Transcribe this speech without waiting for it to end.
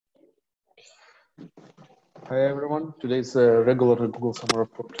Hi everyone. Today's regular Google Summer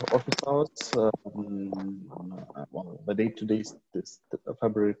Report office hours. The date today is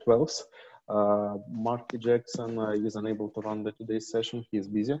February 12th. Mark Jackson is unable to run the today's session. He is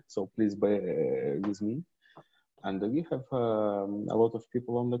busy, so please bear with me. And we have a lot of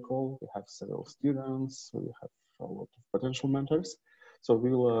people on the call. We have several students. We have a lot of potential mentors. So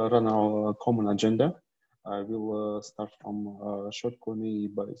we will run our common agenda. I will start from short Q&A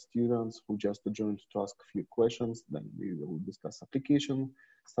by students who just joined to ask a few questions. Then we will discuss application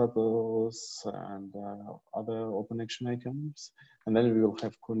status and other open action items. And then we will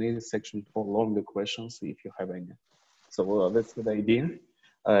have Q&A section for longer questions if you have any. So that's the idea.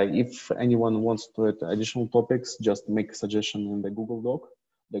 If anyone wants to add additional topics, just make a suggestion in the Google Doc.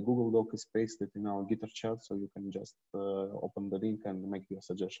 The Google Doc is pasted in our GitHub chat, so you can just open the link and make your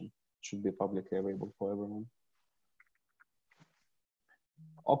suggestion. It should be publicly available for everyone.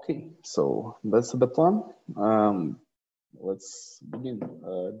 Okay, so that's the plan. Let's begin.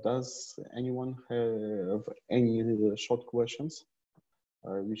 Does anyone have any short questions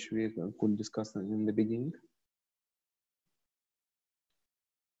which we could discuss in the beginning?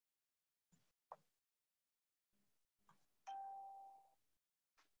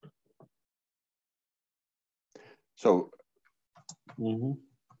 So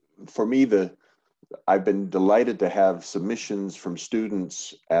for me, I've been delighted to have submissions from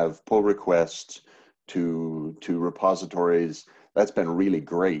students of pull requests to repositories. That's been really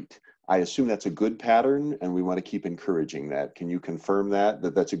great. I assume that's a good pattern, and we want to keep encouraging that. Can you confirm that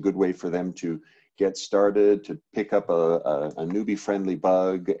that's a good way for them to get started, to pick up a newbie-friendly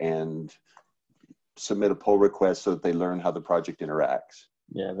bug and submit a pull request so that they learn how the project interacts?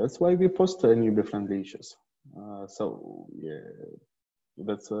 Yeah, that's why we post newbie-friendly issues. So yeah,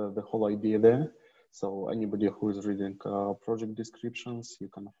 that's the whole idea there. So anybody who is reading project descriptions, you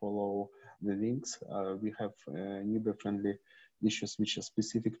can follow the links. We have newbie-friendly issues which are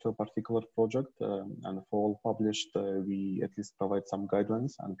specific to a particular project, and for all published, we at least provide some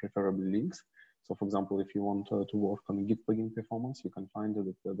guidelines and preferably links. So for example, if you want to work on Git plugin performance, you can find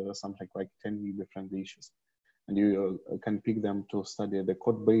that there are something like 10 newbie-friendly issues. And you can pick them to study the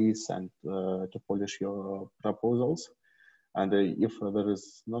code base and to polish your proposals. And if there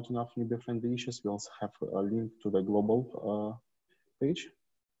is not enough newbie-friendly issues, we also have a link to the global page.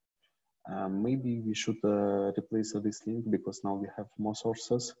 Maybe we should replace this link because now we have more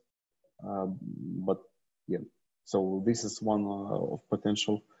sources. But yeah, so this is one of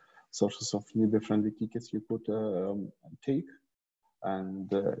potential sources of newbie-friendly tickets you could take.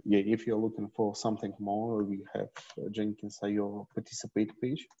 And yeah, if you're looking for something more, we have Jenkins IO participate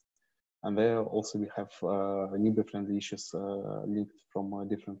page. And there also we have newbie-friendly issues linked from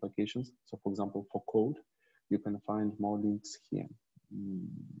different locations. So for example, for code, you can find more links here.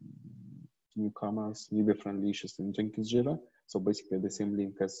 Newcomers, newbie-friendly issues in Jenkins Jira. So basically the same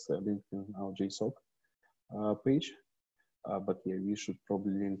link as linked in our GSoC page. But yeah, we should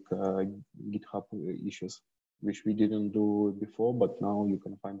probably link GitHub issues, which we didn't do before, but now you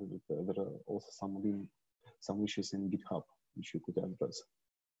can find that there are also some issues in GitHub which you could address.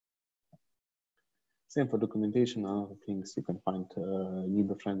 Same for documentation and other things. You can find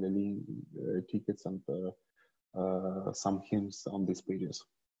newbie-friendly tickets and some hints on these pages.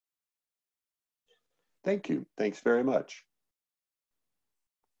 Thank you. Thanks very much.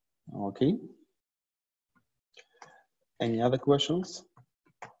 Okay. Any other questions?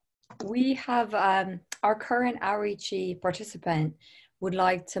 We have our current outreachy participant would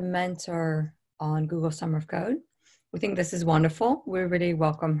like to mentor on Google Summer of Code. We think this is wonderful. We really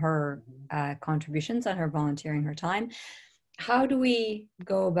welcome her contributions and her volunteering her time. How do we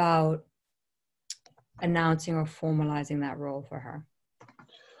go about announcing or formalizing that role for her?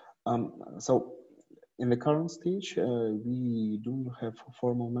 So in the current stage, we don't have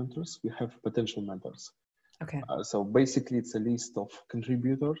formal mentors. We have potential mentors. Okay. So basically, it's a list of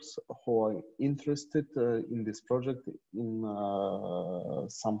contributors who are interested in this project in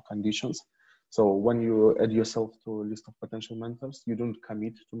some conditions. So when you add yourself to a list of potential mentors, you don't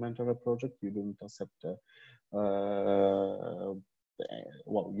commit to mentor a project. You don't accept, well,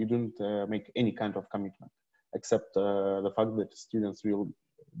 you don't make any kind of commitment, except the fact that students will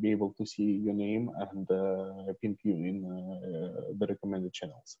be able to see your name and pin you in the recommended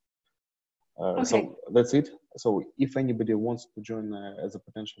channels. Okay. So that's it. So if anybody wants to join as a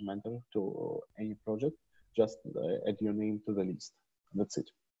potential mentor to any project, just add your name to the list. That's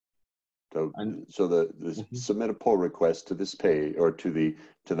it. So the submit a pull request to this page or to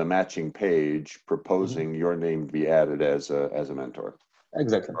the matching page proposing your name to be added as a mentor.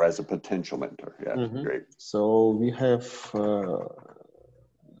 Exactly. Or as a potential mentor. Yeah, great. So we have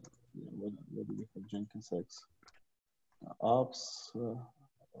where do we have Jenkins X? Apps.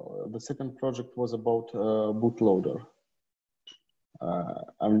 The second project was about bootloader.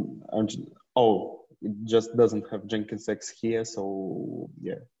 Oh, it just doesn't have Jenkins X here, so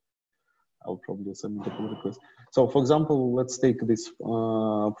yeah, I'll probably submit a pull request. So for example, let's take this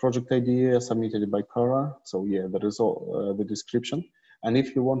project idea submitted by Kara. So yeah, the result, the description. And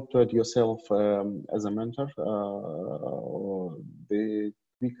if you want to add yourself as a mentor, the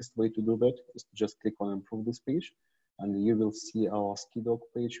quickest way to do that is to just click on improve this page, and you will see our skidoc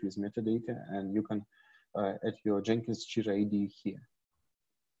page with metadata, and you can add your Jenkins Jira ID here.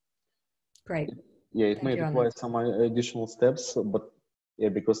 Great. Yeah, it may require some additional steps, but yeah,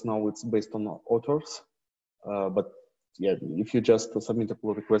 because now it's based on authors. But yeah, if you just submit a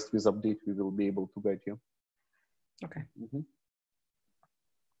pull request with update, we will be able to guide you. Okay. Mm-hmm.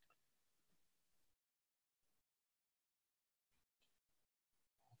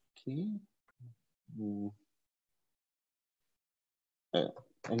 Okay.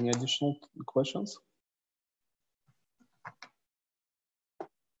 Any additional questions?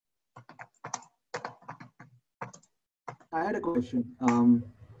 I had a question.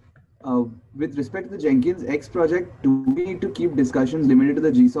 With respect to the Jenkins X project, do we need to keep discussions limited to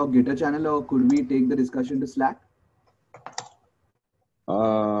the GSoC GitHub channel, or could we take the discussion to Slack?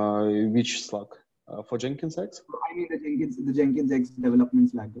 Which Slack? For Jenkins X? I mean the Jenkins X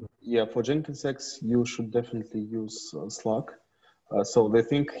development Slack. Yeah, for Jenkins X, you should definitely use Slack. So the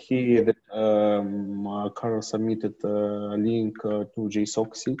thing here that Kara submitted a link to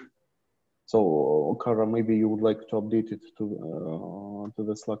GSoC. So Kara, maybe you would like to update it to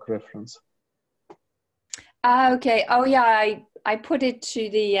the Slack reference. Okay. Oh yeah, I put it to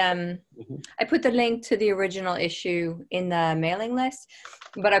the I put the link to the original issue in the mailing list.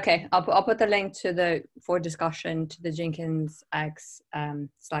 But okay, I'll put the link to the for discussion to the Jenkins X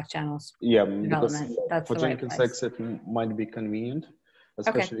Slack channels. Yeah, development. because that's for the Jenkins right X it might be convenient,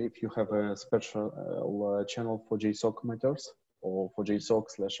 especially if you have a special channel for GSoC matters or for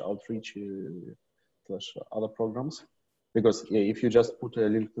GSoC/outreach / other programs. Because yeah, if you just put a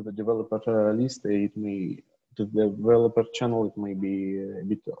link to the developer list, it may to the developer channel, it may be a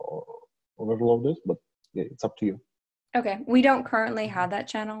bit overloaded, but yeah, it's up to you. Okay, we don't currently have that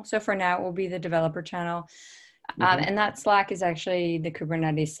channel, so for now it will be the developer channel, and that Slack is actually the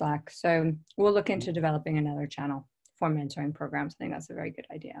Kubernetes Slack. So we'll look into developing another channel for mentoring programs. I think that's a very good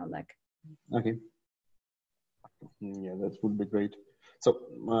idea, Oleg. Okay. Yeah, that would be great. So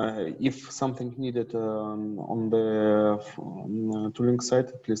if something needed on the tooling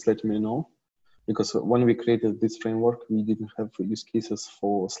side, please let me know. Because when we created this framework, we didn't have use cases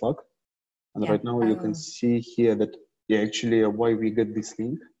for Slack. And right now you can see here that actually why we get this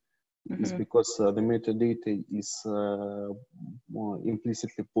link is because the metadata is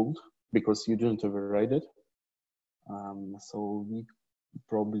implicitly pulled because you didn't override it. So we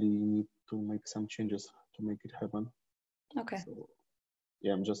probably need to make some changes to make it happen. Okay. So,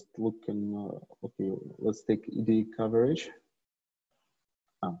 yeah, I'm just looking. Okay, let's take EDA coverage.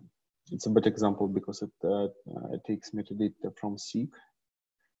 It's a bad example because it takes metadata from Seek.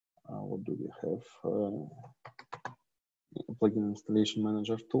 What do we have? Plugin installation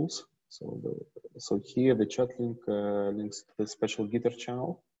manager tools. So here the chat link links to the special Gitter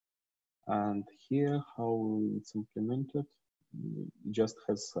channel, and here how it's implemented. It just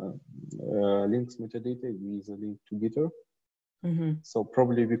has links metadata with a link to Gitter. So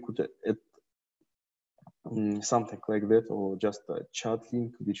probably we could add something like that, or just a chat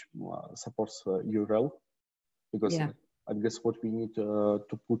link which supports URL, because I guess what we need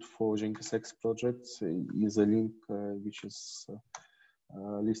to put for Jenkins X projects is a link which is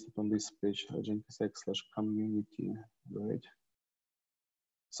listed on this page, Jenkins X/community, right?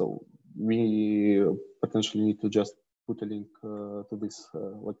 So we potentially need to just put a link to this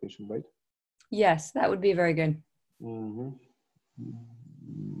location, right? Yes, that would be very good.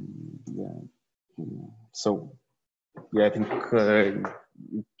 Yeah. So yeah, I think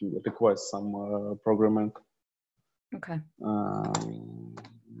it requires some programming. Okay.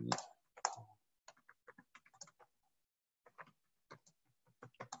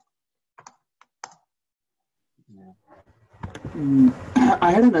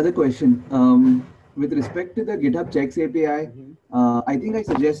 I had another question. With respect to the GitHub Checks API, I think I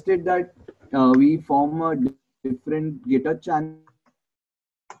suggested that we form a different GitHub channel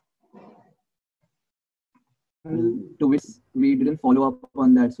to which we didn't follow up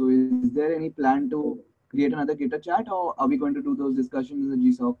on that. So is there any plan to create another GitHub chat, or are we going to do those discussions in the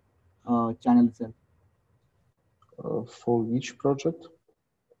GSoC channel itself? For which project?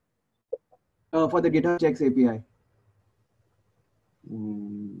 For the GitHub Checks API.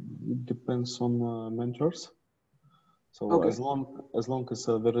 it depends on mentors. So Okay. as long as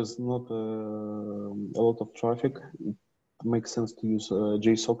there is not a lot of traffic, it makes sense to use a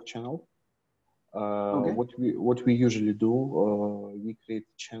GSoC channel. Okay. What we usually do, we create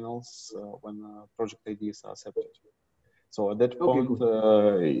channels when project ideas are accepted. So at that Okay, point,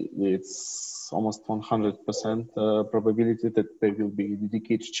 cool. it's almost 100% probability that there will be a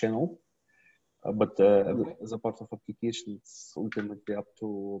dedicated channel. But Okay. as a part of application, it's ultimately up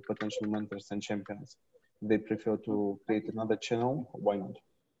to potential mentors and champions. If they prefer to create another channel, why not?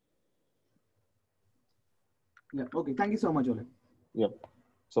 Yeah. Okay. Thank you so much, Oleg. Yeah.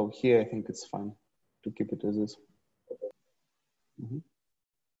 So here, I think it's fine to keep it as is.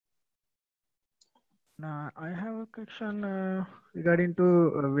 I have a question regarding to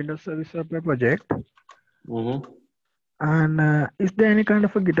Windows Service Wrapper project. And is there any kind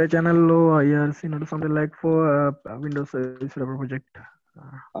of a Git channel or IRC or something like for Windows Service Wrapper project?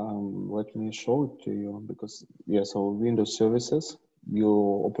 Let me show it to you because so Windows services, you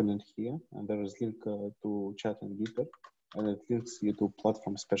open it here and there is link to chat and GitHub and it links you to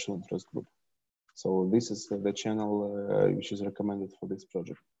platform special interest group. So this is the channel which is recommended for this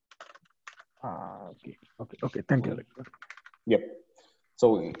project. Okay. Thank you. Yep.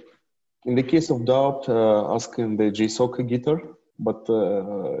 So in the case of doubt, ask in the GSoC Gitter, but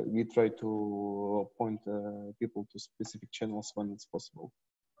we try to point people to specific channels when it's possible.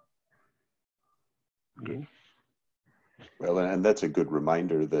 Okay. Well, and that's a good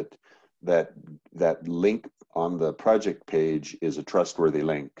reminder that link on the project page is a trustworthy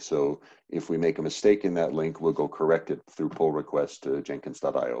link. So if we make a mistake in that link, we'll go correct it through pull request to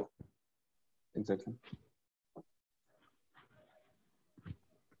jenkins.io. Exactly.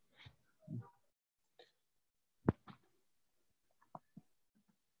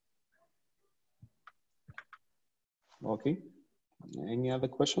 Okay. Any other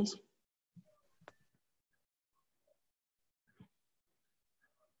questions?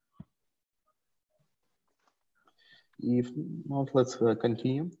 If not, let's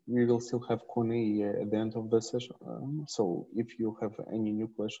continue. We will still have Q&A at the end of the session. So if you have any new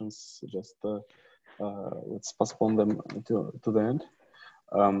questions, just let's postpone them to the end.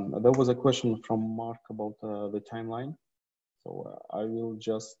 There was a question from Mark about the timeline. So I will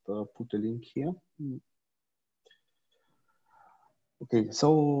just put a link here. Okay,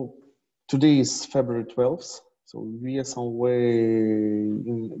 so today is February 12th. So we are somewhere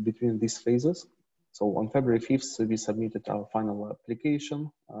in between these phases. So on February 5th, we submitted our final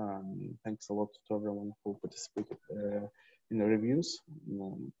application. Thanks a lot to everyone who participated in the reviews.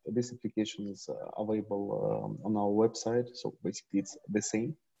 This application is available on our website. So basically it's the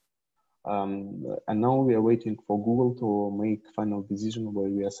same. And now we are waiting for Google to make final decision whether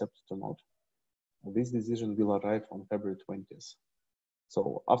we accept it or not. This decision will arrive on February 20th.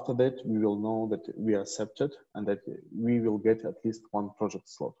 So after that, we will know that we are accepted and that we will get at least one project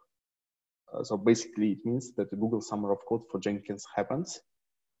slot. So basically, it means that the Google Summer of Code for Jenkins happens.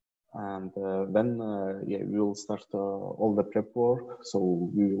 And then we will start all the prep work.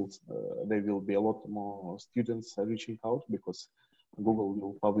 So there will be a lot more students reaching out because Google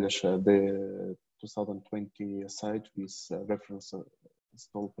will publish the 2020 site with reference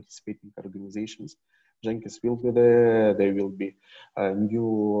all participating organizations. Jenkins will be there. There will be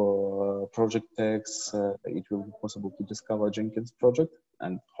new project tags. It will be possible to discover Jenkins project,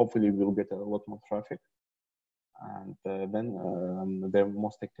 and hopefully we'll get a lot more traffic. And then the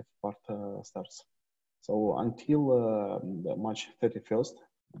most active part starts. So until March 31st,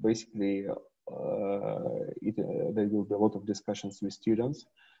 basically there will be a lot of discussions with students.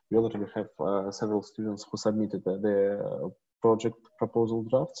 We already have several students who submitted their project proposal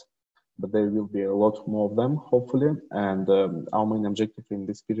drafts, but there will be a lot more of them, hopefully. And our main objective in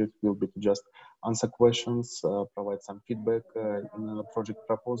this period will be to just answer questions, provide some feedback in project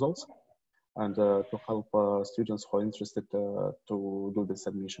proposals, and to help students who are interested to do the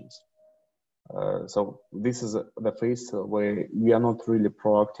submissions. So this is the phase where we are not really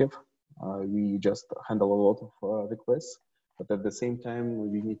proactive. We just handle a lot of requests, but at the same time,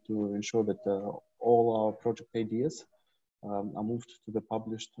 we need to ensure that all our project ideas are moved to the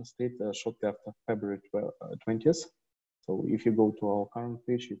published state shortly after February 20th. So if you go to our current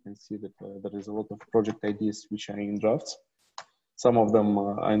page, you can see that there is a lot of project ideas which are in drafts. Some of them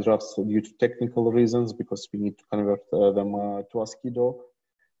are in drafts due to technical reasons because we need to convert them to ASCII.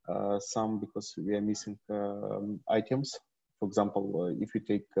 Some because we are missing items. For example, if you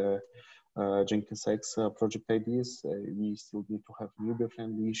take Jenkins X project ideas, we still need to have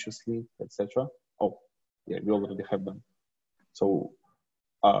newbie-friendly issues linked, etc. Oh, yeah, we already have them. So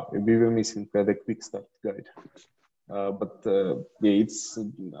we were missing the quick start guide. Yeah, it's a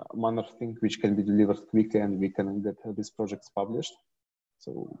manner thing which can be delivered quickly, and we can get these projects published.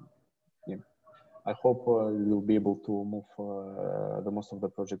 So yeah, I hope we'll be able to move the most of the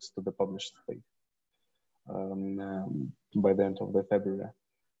projects to the published state by the end of the February.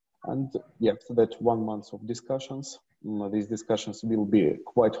 And yeah, after that 1 month of discussions, these discussions will be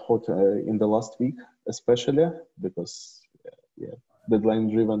quite hot in the last week, especially because yeah,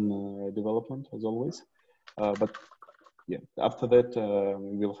 deadline-driven development as always. But yeah, after that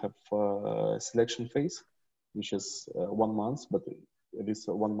we'll have a selection phase, which is 1 month. But this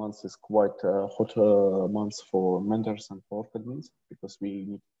 1 month is quite hot month for mentors and for admins, because we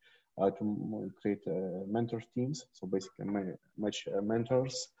need to create mentor teams. So basically match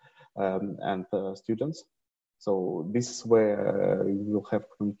mentors and students. So this is where we will have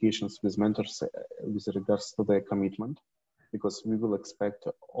communications with mentors with regards to their commitment, because we will expect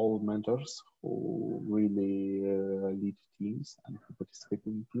all mentors who really lead teams and who participate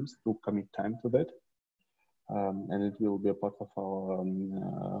in teams to commit time to that. And it will be a part of our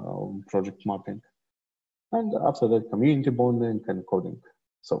project mapping. And after that, community bonding and coding.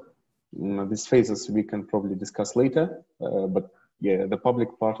 So these phases we can probably discuss later, but yeah, the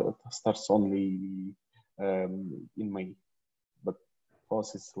public part starts only in May. But for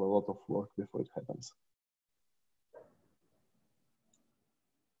us, it's a lot of work before it happens.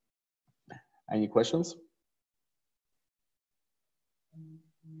 Any questions?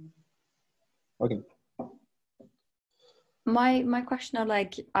 Okay. My question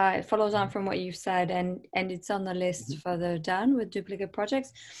follows on from what you've said, and it's on the list further down with duplicate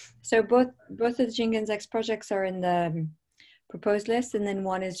projects. So both of the Jenkins X projects are in the proposed list, and then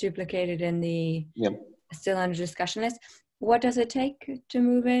one is duplicated in the still under discussion list. What does it take to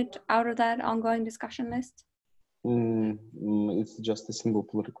move it out of that ongoing discussion list? It's just a single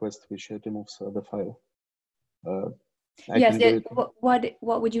pull request which removes the file. Yes.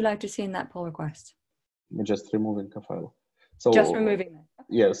 What would you like to see in that pull request? Just removing a file. So just removing that. Okay.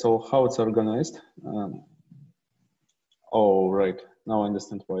 Yeah. So how it's organized? Oh, right. Now I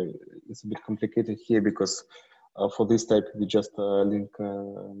understand why it's a bit complicated here, because for this type we just link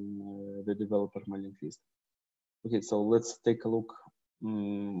the developer mailing list. Okay. So let's take a look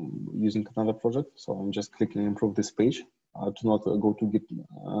using another project. So I'm just clicking improve this page. To not go to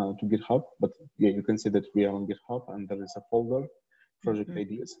GitHub, but yeah, you can see that we are on GitHub, and there is a folder, project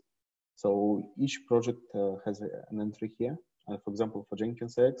ideas. So each project has an entry here. For example, for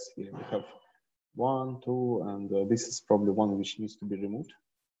Jenkins X, we have 1, 2, and this is probably one which needs to be removed.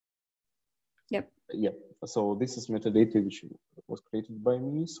 Yep. Yeah. So this is metadata which was created by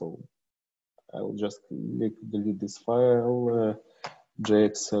me. So I'll just delete this file.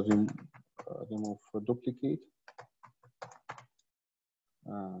 JX remove duplicate.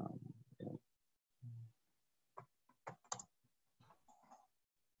 Yeah.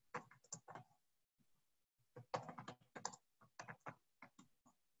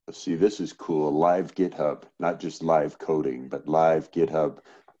 See, this is cool. Live GitHub, not just live coding, but live GitHub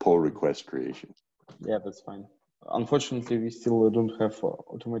pull request creation. Yeah, that's fine. Unfortunately, we still don't have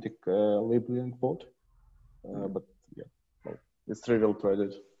automatic labeling bot, but yeah, well, it's trivial to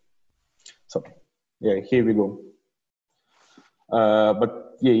edit. So yeah, here we go.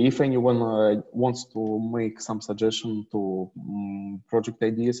 But yeah, if anyone wants to make some suggestion to project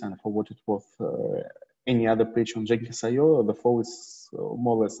ideas and for what it was any other page on Jenkins.io, the flow is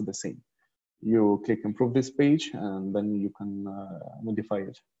more or less the same. You click improve this page, and then you can modify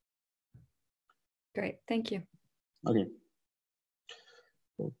it. Great, thank you. Okay.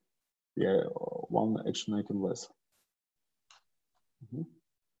 So, yeah, one action item less.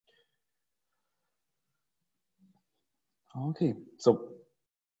 Okay, so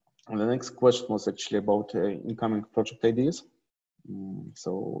the next question was actually about incoming project ideas.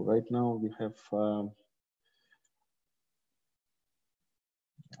 So right now we have, I'll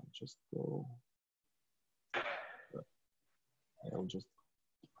just go,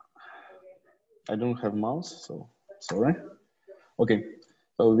 I don't have mouse, so sorry. Okay,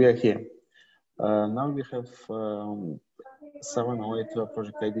 so we are here. Now we have 7 or 8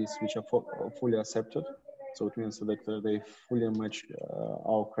 project ideas which are fully accepted. So it means that they fully match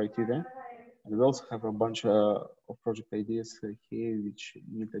our criteria. And we also have a bunch of project ideas here which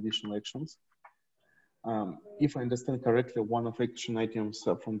need additional actions. If I understand correctly, one of action items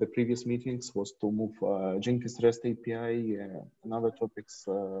from the previous meetings was to move Jenkins REST API and other topics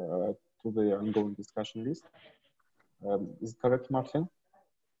to the ongoing discussion list. Is it correct, Martin?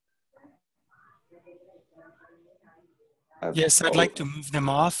 Yes, I'd like to move them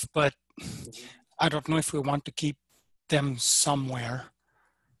off, but I don't know if we want to keep them somewhere.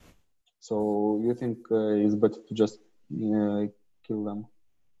 So you think it's better to just kill them?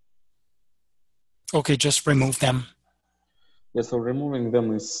 Okay, just remove them. Yeah, so removing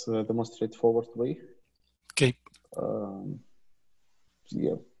them is the most straightforward way. Okay.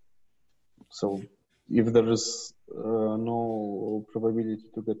 Yeah. So if there is no probability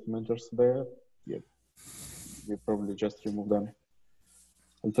to get mentors there, yeah, we probably just remove them.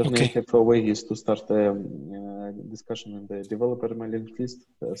 Alternative way is to start a discussion in the developer mailing list,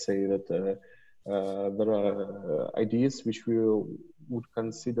 say that there are ideas which we would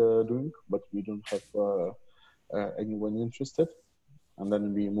consider doing, but we don't have anyone interested, and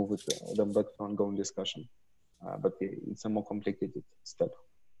then we move them back to ongoing discussion. But it's a more complicated step.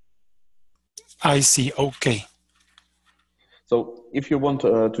 I see. Okay. So if you want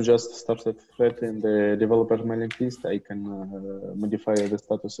to just start a thread in the developer mailing list, I can modify the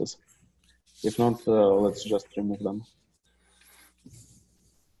statuses. If not, let's just remove them.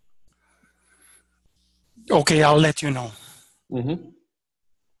 Okay, I'll let you know. Mm-hmm.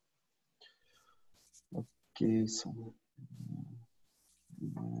 Okay, so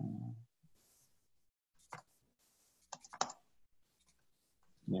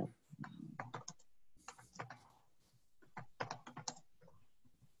yeah.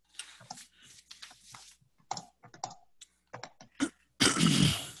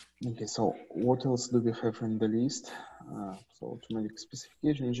 Okay, so what else do we have in the list? So automatic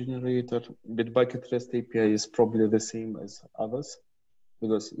specification generator, Bitbucket REST API is probably the same as others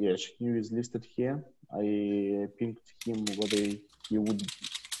because yeah, HQ is listed here. I pinged him whether he would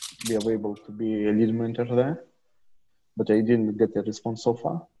be available to be a lead mentor there, but I didn't get a response so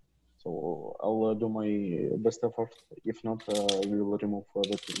far. So I'll do my best effort. If not, we will remove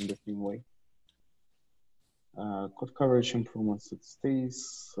that in the same way. Code coverage improvements, it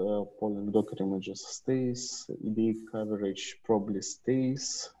stays. Polling Docker images stays. EDA coverage probably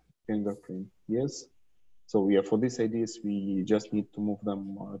stays. Fingerprint, yes. So yeah, for these ideas, we just need to move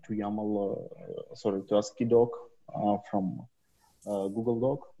them to YAML, to ASCII doc from Google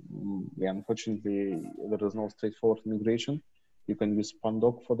Doc. Yeah, unfortunately, there is no straightforward migration. You can use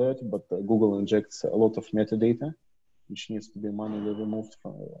Pandoc for that, but Google injects a lot of metadata, which needs to be manually removed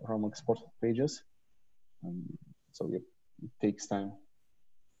from exported pages. So yeah, it takes time.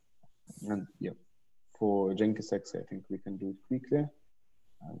 And yeah, for Jenkins GSoC, I think we can do it quickly.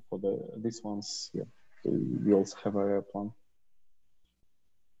 And for these ones, yeah, we also have a plan.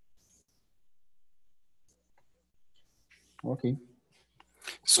 Okay.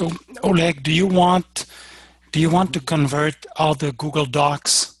 So Oleg, do you want to convert all the Google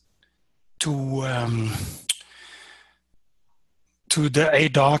Docs to the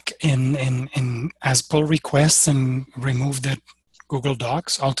ADoc in as pull requests and remove the Google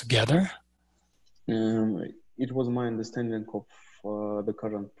Docs altogether? It was my understanding of the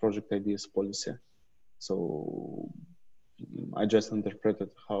current project ideas policy. So I just interpreted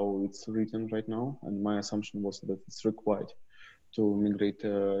how it's written right now, and my assumption was that it's required to migrate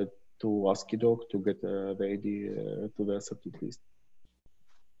to ASCII doc to get the ID to the accepted list.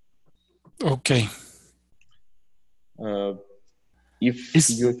 Okay.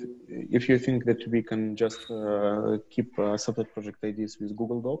 If you think that we can just keep separate project IDs with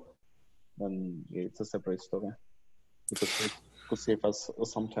Google Doc, then it's a separate story because it could save us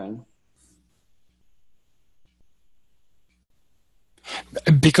some time.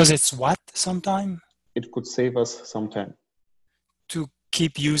 Because it's what sometime? It could save us some time. To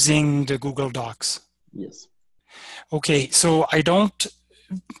keep using the Google Docs? Yes. Okay, so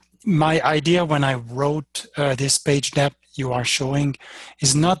my idea when I wrote this page that you are showing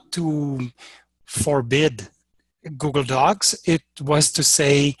is not to forbid Google Docs. It was to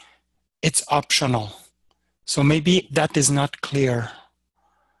say it's optional. So maybe that is not clear.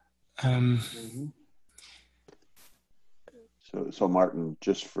 So Martin,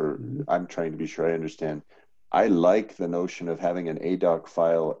 just for, I'm trying to be sure I understand. I like the notion of having an ADoc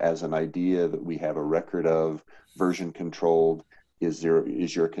file as an idea that we have a record of, version controlled. Is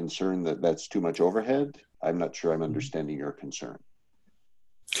your concern that that's too much overhead? I'm not sure I'm understanding your concern.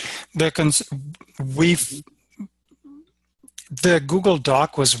 The Google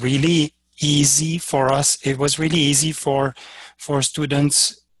Doc was really easy for us. It was really easy for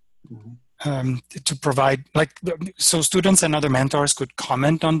students to provide, so students and other mentors could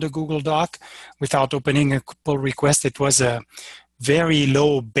comment on the Google Doc without opening a pull request. It was a very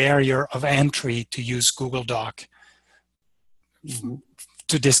low barrier of entry to use Google Doc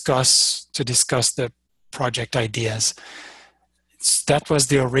to discuss the project ideas. That was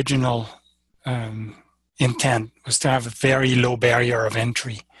the original intent, was to have a very low barrier of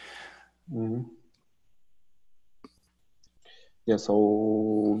entry. Yeah, so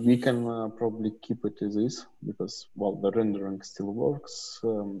we can probably keep it as is because, well, the rendering still works,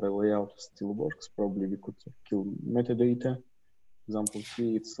 the layout still works. Probably we could kill metadata. Example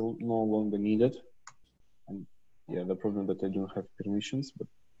here, it's still no longer needed. And yeah, the problem that I don't have permissions, but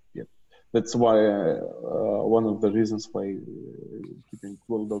yeah, that's why one of the reasons why keeping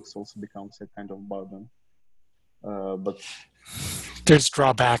Google Docs also becomes a kind of burden. But there's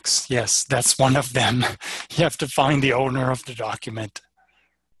drawbacks. Yes, that's one of them. You have to find the owner of the document.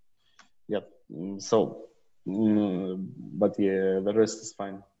 yeah, so, but yeah, the rest is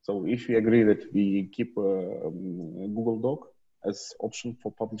fine. So if we agree that we keep Google Doc as option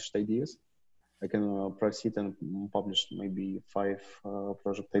for published ideas, I can proceed and publish maybe 5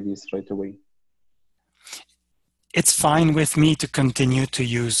 project ideas right away. It's fine with me to continue to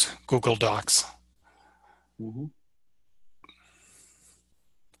use Google Docs. Mm-hmm.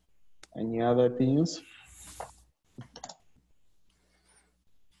 Any other opinions?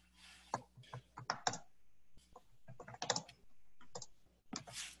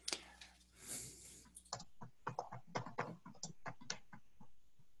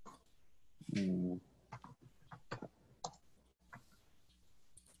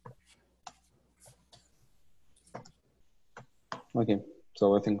 Okay,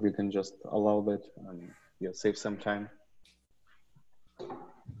 so I think we can just allow that and yeah, save some time.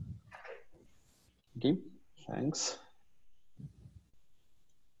 Okay, thanks.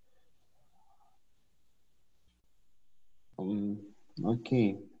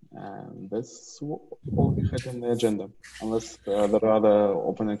 Okay, and that's all we had on the agenda, unless there are other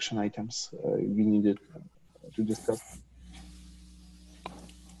open action items we needed to discuss.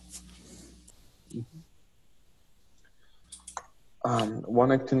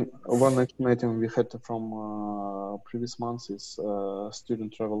 One action item we had from previous months is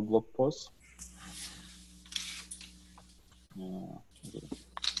student travel blog posts.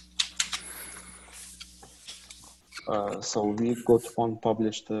 So we got one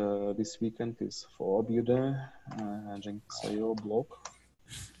published this weekend is for Obuda, Jenkins blog.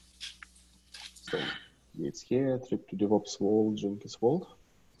 So it's here, trip to DevOps world, Jenkins world.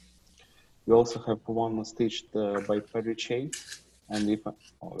 We also have one staged by Perry Che, and if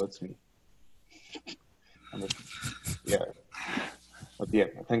oh, that's me. Yeah, but yeah,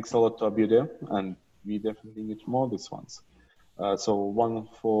 thanks a lot to Abuda, and we definitely need more these ones. So one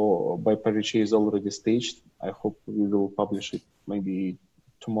for by Perry Che is already staged. I hope we will publish it maybe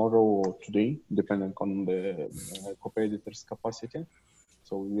tomorrow or today, depending on the copy editor's capacity.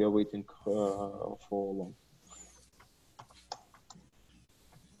 So we are waiting for long.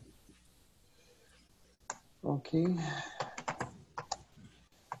 Okay.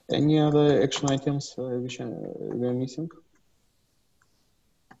 Any other action items which we are missing?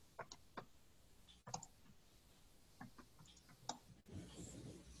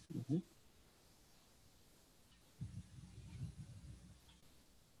 Mm-hmm.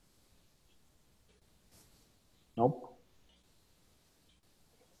 Nope.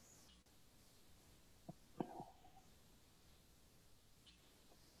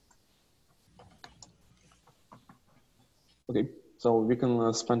 Okay, so we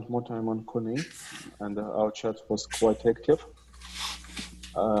can spend more time on Q&A, and our chat was quite active.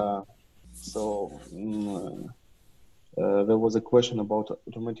 There was a question about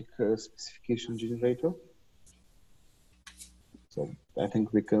automatic specification generator. So I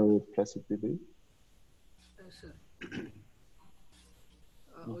think we can press it with it. Yes, sir.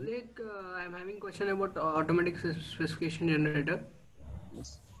 Oleg, I'm having a question about automatic specification generator.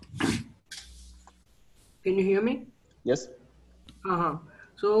 Yes. Can you hear me? Yes.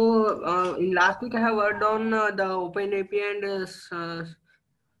 So in last week I have worked on the OpenAPI and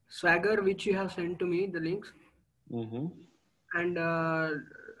Swagger, which you have sent to me, the links. Mm-hmm.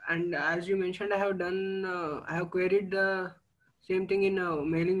 And as you mentioned, I have done, I have queried the same thing in a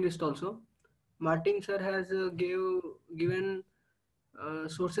mailing list also. Martin sir has given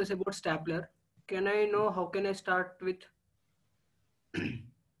sources about Stapler. Can I know how can I start with?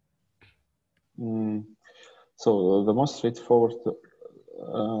 So the most straightforward.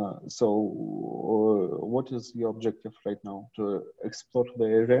 What is your objective right now? To explore the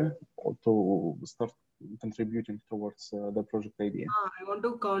area or to start contributing towards the project idea? I want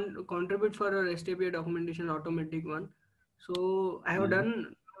to contribute for a REST API documentation automatic one. So I have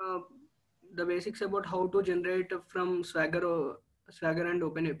done the basics about how to generate from Swagger and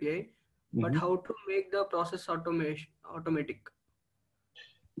OpenAPI, but how to make the process automatic.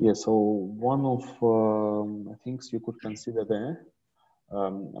 Yeah, so one of things you could consider there,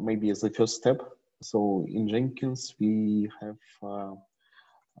 maybe as a first step. So in Jenkins, we have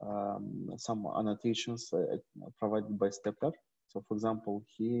some annotations provided by Stapler. So for example,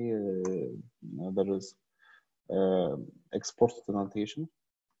 here there is exported annotation.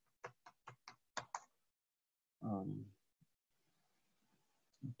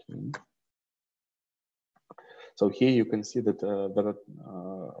 Okay. So here you can see that there are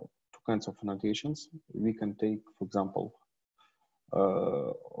two kinds of annotations. We can take, for example,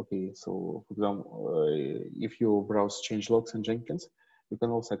 okay, so for example, if you browse changelogs in Jenkins, you can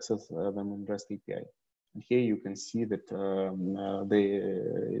also access them in REST API. And here you can see that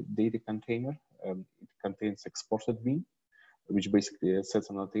the data container, it contains exported bean, which basically sets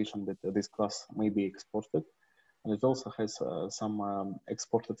a notation that this class may be exported. And it also has some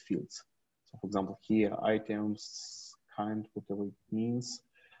exported fields. So for example, here items, kind, whatever it means.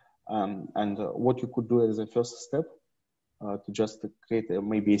 And what you could do as a first step to just create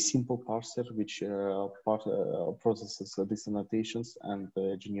maybe a simple parser which processes these annotations and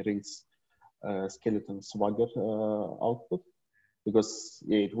generates skeleton Swagger output, because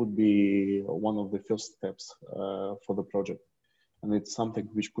yeah, it would be one of the first steps for the project. And it's something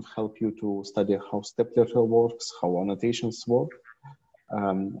which could help you to study how stepdata works, how annotations work,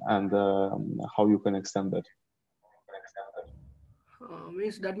 and how you can extend that.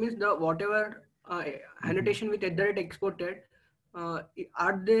 That means the whatever annotation with exported, are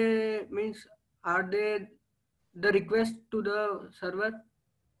they the request to the server?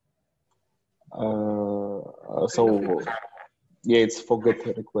 So yeah, it's for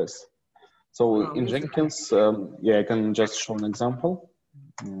GET request. So in Jenkins, yeah, I can just show an example.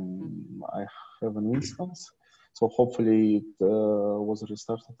 I have an instance. So hopefully it was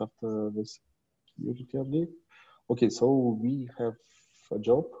restarted after this security update. Okay, so we have a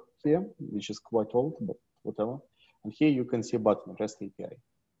job here, which is quite old, but whatever. And here you can see a button, REST API.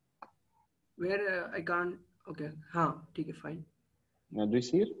 Where I can't, okay, okay, fine. Now, do you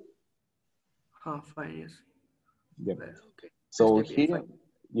see it? Fine, yes. Yeah. Okay. So REST API, here, fine.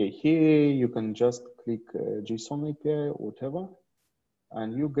 yeah, here you can just click JSON API or whatever,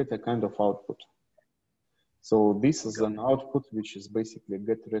 and you get a kind of output. So this is an output which is basically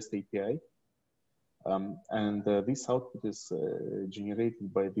get REST API. And this output is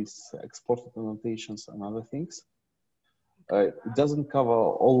generated by these exported annotations and other things. It doesn't cover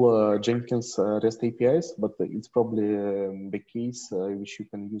all Jenkins REST APIs, but it's probably the case which you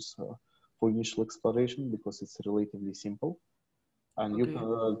can use for initial exploration because it's relatively simple. And you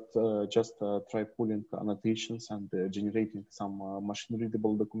can just try pulling annotations and generating some machine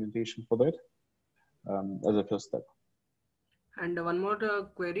readable documentation for that as a first step. And one more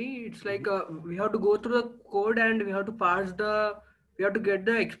query, it's like we have to go through the code and we have to parse we have to get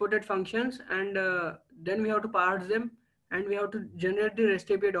the exported functions, and then we have to parse them and we have to generate the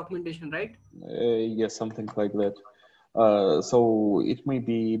REST API documentation, right? Yes, something like that. So it may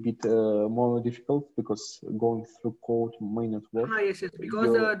be a bit more difficult because going through code may not work. Yes,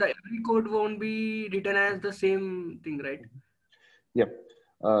 because the every code won't be written as the same thing, right? Yeah.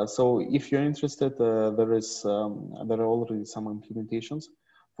 So if you're interested, there are already some implementations.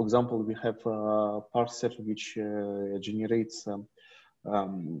 For example, we have a parser which generates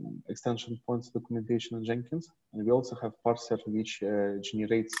extension points documentation in Jenkins, and we also have parser which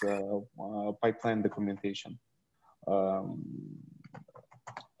generates pipeline documentation.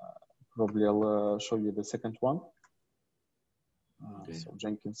 Probably I'll show you the second one. So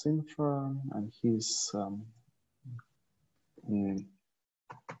Jenkins Infra, and his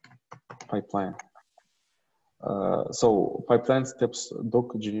pipeline. So pipeline steps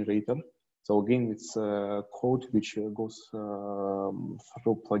doc generator. So again, it's code which goes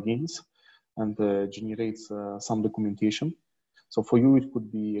through plugins and generates some documentation. So for you, it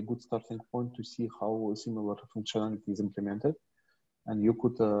could be a good starting point to see how similar functionality is implemented. And you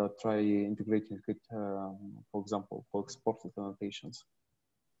could try integrating it, for example, for exported annotations.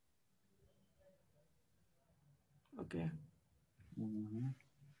 Okay.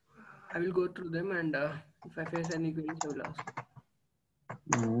 I will go through them, and if I face any queries, I will ask.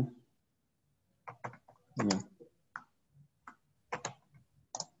 Yeah.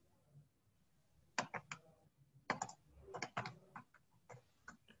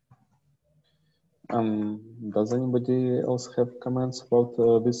 Does anybody else have comments about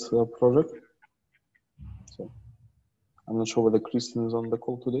this project? So I'm not sure whether Kristen is on the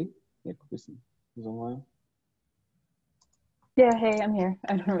call today. Yeah, Kristen is online. Yeah, hey, I'm here.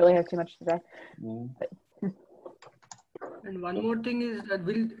 I don't really have too much to say. And one more thing is that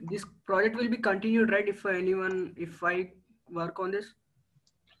this project will be continued, right? If I work on this,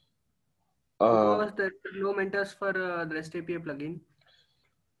 because there are no mentors for the REST API plugin.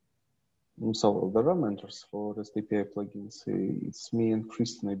 So there are mentors for REST API plugins. It's me and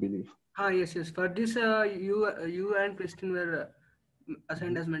Kristen, I believe. Yes. For this, you and Kristen were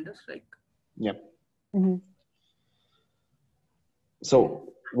assigned as mentors, like. Yeah. Mm-hmm.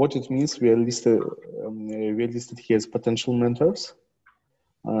 So what it means, we are listed here as potential mentors.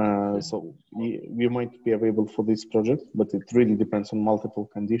 So we might be available for this project, but it really depends on multiple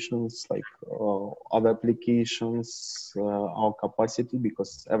conditions, like other applications, our capacity,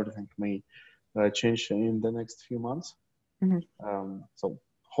 because everything may change in the next few months. Mm-hmm. So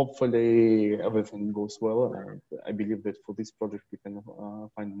hopefully everything goes well, and I believe that for this project we can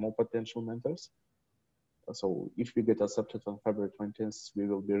find more potential mentors. So if we get accepted on February 20th, we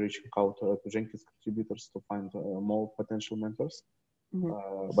will be reaching out to Jenkins contributors to find more potential mentors.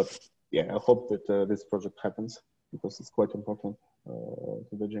 But yeah, I hope that this project happens, because it's quite important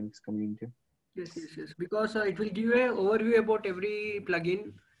to the Jenkins community. Yes. Because it will give an overview about every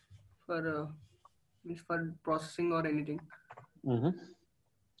plugin for processing or anything.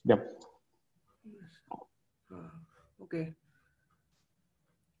 Yep. Okay.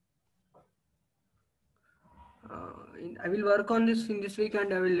 I will work on this in this week,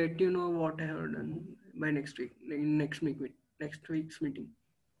 and I will let you know what I have done by next week, in next week's meeting.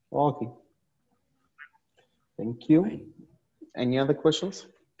 Okay. Thank you. Fine. Any other questions?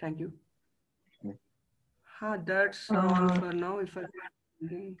 Thank you. Yeah. That's all for now. If I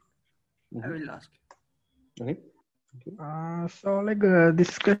will ask. Okay. So like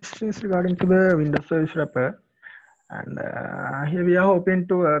this question is regarding to the Windows Service Wrapper, and here we are hoping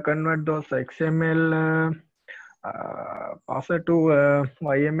to convert those XML parser to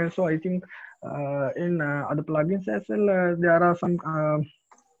YML. So I think in other plugins as well, there are some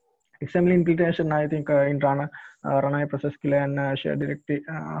XML implementation, I think, in Rana process killer and share directory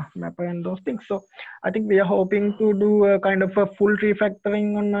mapper and those things. So I think we are hoping to do a kind of a full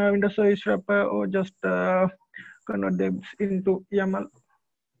refactoring on Windows Service Wrapper, or just convert them into YAML.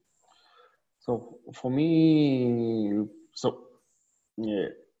 So for me, yeah,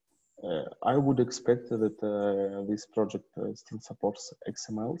 I would expect that this project still supports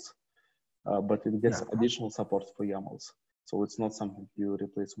XMLs, but it gets additional support for YAMLs. So it's not something you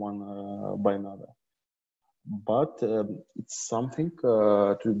replace one by another. But it's something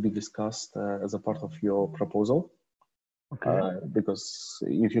to be discussed as a part of your proposal. Okay. Because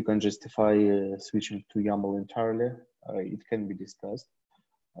if you can justify switching to YAML entirely, it can be discussed.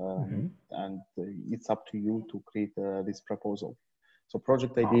 And it's up to you to create this proposal. So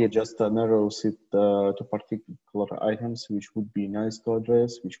project idea just narrows it to particular items which would be nice to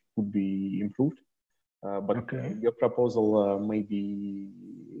address, which could be improved. But your proposal may be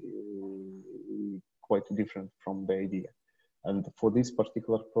quite different from the idea. And for this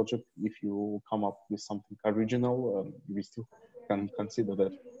particular project, if you come up with something original, we still can consider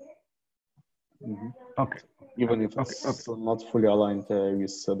that. Okay. Even if it's not fully aligned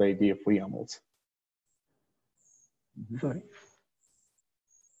with the idea for YAMLs. Sorry.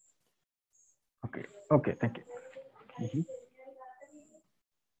 Okay, thank you.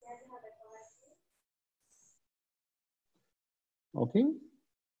 Okay.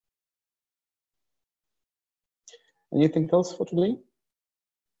 Anything else for today?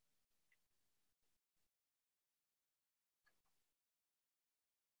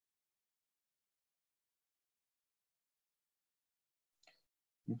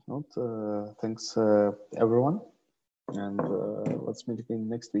 If not, thanks everyone, and let's meet again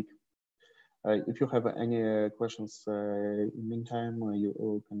next week. If you have any questions in the meantime,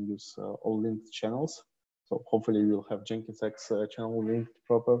 you can use all linked channels. So hopefully we'll have Jenkins X channel linked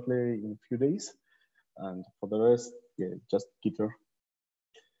properly in a few days. And for the rest, yeah, just Gitter.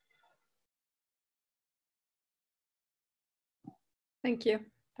 Thank you.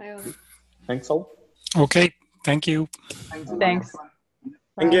 Bye all. Thanks all. Okay, thank you. Thanks.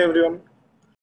 Thank you, everyone.